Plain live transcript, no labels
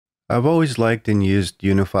I've always liked and used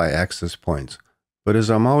UniFi access points, but as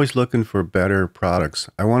I'm always looking for better products,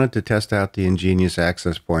 I wanted to test out the EnGenius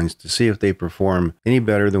access points to see if they perform any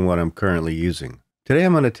better than what I'm currently using. Today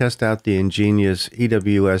I'm going to test out the EnGenius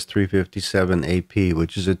EWS357AP,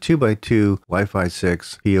 which is a 2x2 Wi-Fi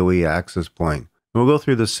 6 PoE access point. We'll go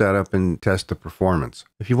through the setup and test the performance.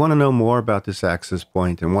 If you want to know more about this access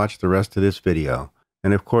point, then watch the rest of this video.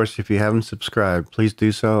 And of course, if you haven't subscribed, please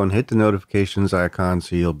do so and hit the notifications icon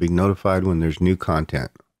so you'll be notified when there's new content.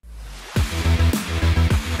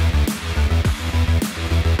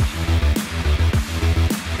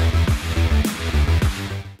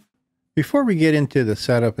 Before we get into the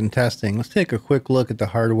setup and testing, let's take a quick look at the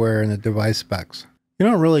hardware and the device specs. You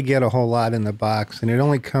don't really get a whole lot in the box, and it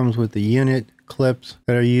only comes with the unit, clips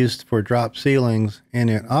that are used for drop ceilings in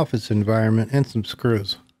an office environment, and some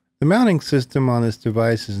screws. The mounting system on this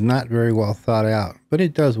device is not very well thought out, but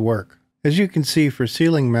it does work. As you can see, for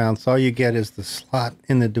ceiling mounts, all you get is the slot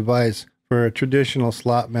in the device for a traditional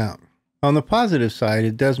slot mount. On the positive side,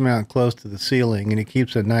 it does mount close to the ceiling and it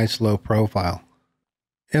keeps a nice low profile.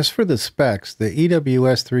 As for the specs, the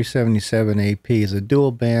EWS357AP is a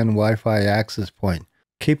dual band Wi-Fi access point,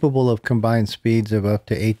 capable of combined speeds of up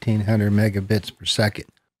to 1800 megabits per second.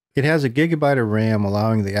 It has a gigabyte of RAM,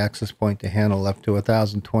 allowing the access point to handle up to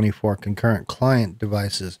 1024 concurrent client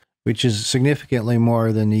devices, which is significantly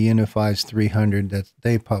more than the UniFi's 300 that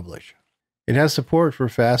they publish. It has support for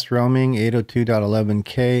fast roaming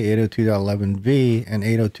 802.11k, 802.11v, and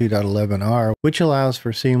 802.11r, which allows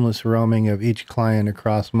for seamless roaming of each client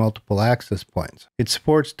across multiple access points. It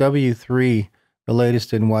supports W3, the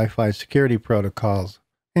latest in Wi-Fi security protocols,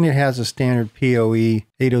 and it has a standard PoE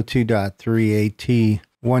 802.3at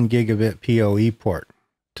 1 gigabit PoE port.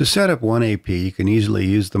 To set up one AP, you can easily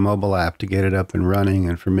use the mobile app to get it up and running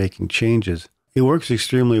and for making changes. It works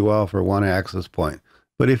extremely well for one access point,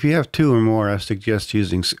 but if you have two or more, I suggest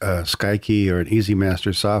using SkyKey or an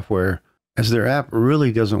EasyMaster software, as their app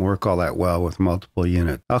really doesn't work all that well with multiple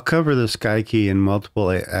units. I'll cover the SkyKey and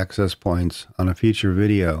multiple access points on a future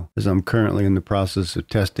video, as I'm currently in the process of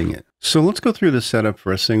testing it. So let's go through the setup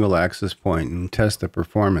for a single access point and test the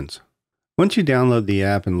performance. Once you download the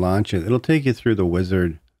app and launch it, it'll take you through the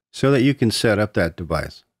wizard so that you can set up that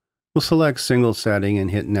device. We'll select single setting and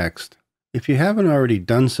hit next. If you haven't already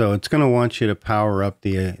done so, it's going to want you to power up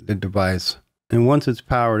the device. And once it's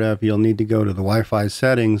powered up, you'll need to go to the Wi-Fi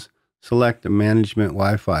settings, select the management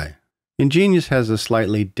Wi-Fi. EnGenius has a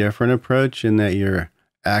slightly different approach in that you're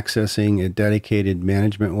accessing a dedicated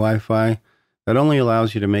management Wi-Fi that only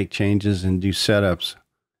allows you to make changes and do setups.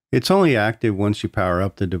 It's only active once you power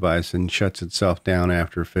up the device and shuts itself down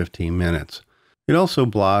after 15 minutes. It also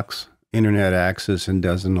blocks internet access and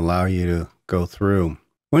doesn't allow you to go through.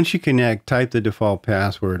 Once you connect, type the default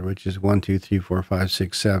password, which is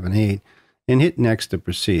 123456778, and hit next to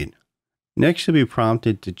proceed. Next, you'll be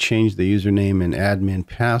prompted to change the username and admin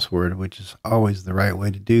password, which is always the right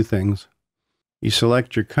way to do things. You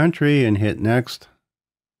select your country and hit next.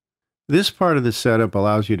 This part of the setup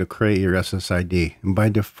allows you to create your SSID, and by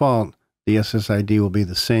default, the SSID will be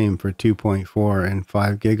the same for 2.4 and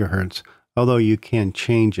 5 gigahertz, although you can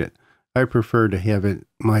change it. I prefer to have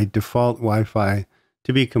my default Wi-Fi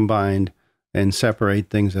to be combined and separate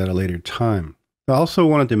things at a later time. I also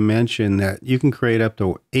wanted to mention that you can create up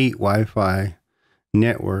to 8 Wi-Fi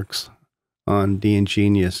networks on the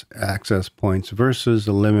EnGenius access points versus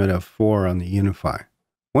a limit of 4 on the UniFi.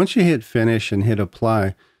 Once you hit finish and hit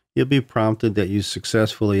apply, you'll be prompted that you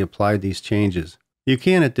successfully applied these changes. You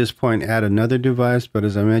can at this point add another device, but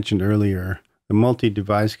as I mentioned earlier, the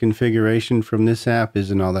multi-device configuration from this app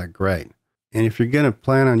isn't all that great. And if you're going to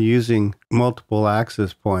plan on using multiple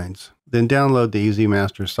access points, then download the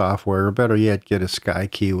EasyMaster software, or better yet, get a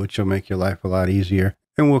SkyKey, which will make your life a lot easier.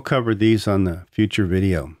 And we'll cover these on the future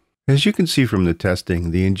video. As you can see from the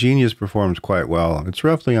testing, the EnGenius performs quite well. It's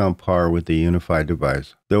roughly on par with the UniFi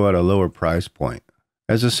device, though at a lower price point.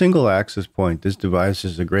 As a single access point, this device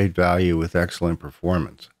is a great value with excellent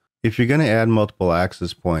performance. If you're going to add multiple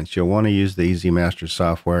access points, you'll want to use the EasyMaster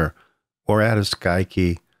software or add a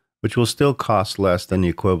SkyKey, which will still cost less than the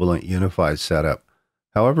equivalent UniFi setup.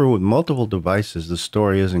 However, with multiple devices, the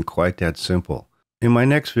story isn't quite that simple. In my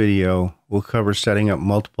next video, we'll cover setting up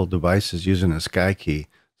multiple devices using a SkyKey,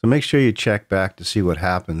 so make sure you check back to see what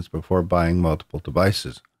happens before buying multiple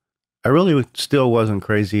devices. I really still wasn't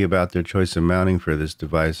crazy about their choice of mounting for this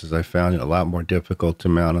device, as I found it a lot more difficult to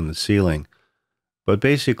mount on the ceiling. But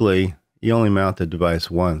basically, you only mount the device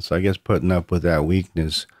once. I guess putting up with that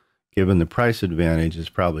weakness, given the price advantage, is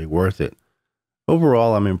probably worth it.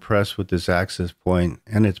 Overall, I'm impressed with this access point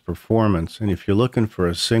and its performance, and if you're looking for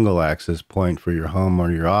a single access point for your home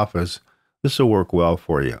or your office, this will work well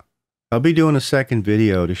for you. I'll be doing a second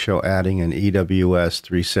video to show adding an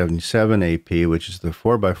EWS357AP, which is the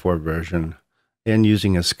 4x4 version, and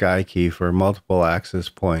using a SkyKey for multiple access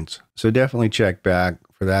points. So definitely check back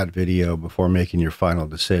for that video before making your final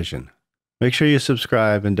decision. Make sure you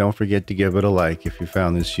subscribe and don't forget to give it a like if you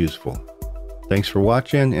found this useful. Thanks for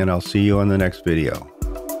watching, and I'll see you on the next video.